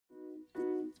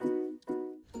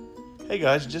Hey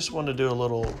guys, just wanted to do a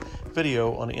little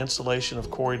video on the installation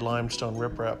of quarried limestone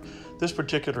riprap. This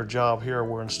particular job here,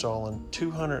 we're installing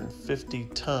 250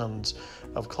 tons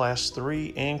of class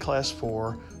 3 and class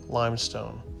 4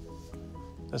 limestone.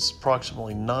 That's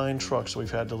approximately 9 trucks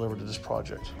we've had delivered to this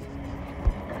project.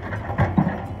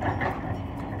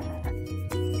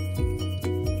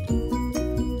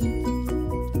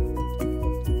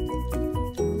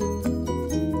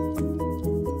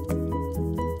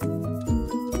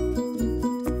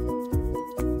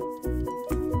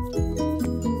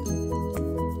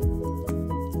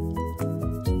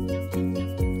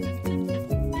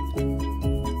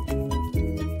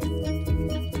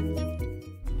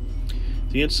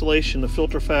 The installation of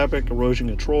filter fabric erosion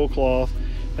control cloth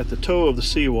at the toe of the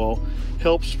seawall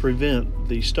helps prevent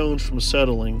the stones from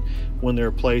settling when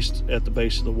they're placed at the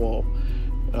base of the wall.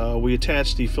 We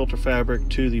attach the filter fabric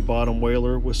to the bottom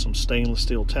whaler with some stainless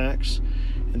steel tacks,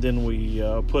 and then we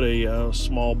put a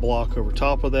small block over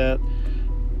top of that,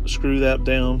 screw that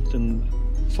down, then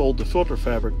fold the filter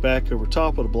fabric back over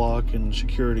top of the block and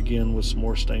secure it again with some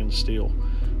more stainless steel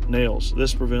nails.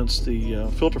 This prevents the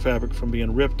filter fabric from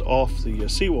being ripped off the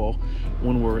seawall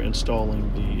when we're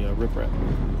installing the riprap.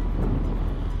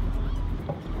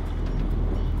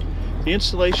 The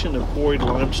installation of quarried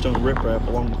limestone riprap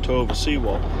along the toe of a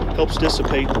seawall helps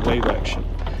dissipate the wave action.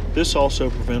 This also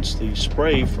prevents the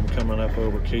spray from coming up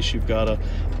over in case you've got a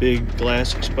big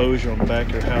glass exposure on the back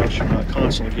of your house. You're not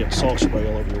constantly getting salt spray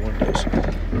all over your windows.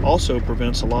 Also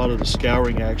prevents a lot of the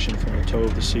scouring action from the toe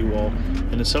of the seawall,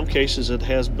 and in some cases it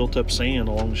has built up sand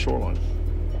along the shoreline.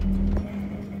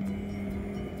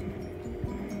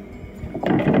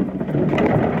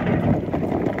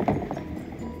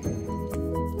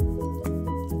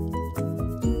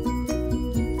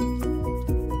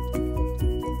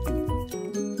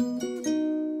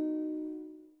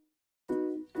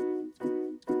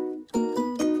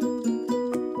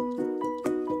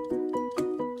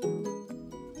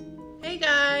 Hey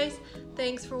guys,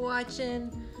 thanks for watching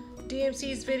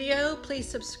DMC's video. Please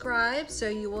subscribe so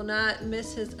you will not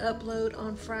miss his upload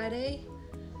on Friday,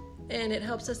 and it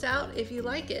helps us out if you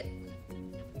like it.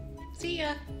 See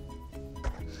ya.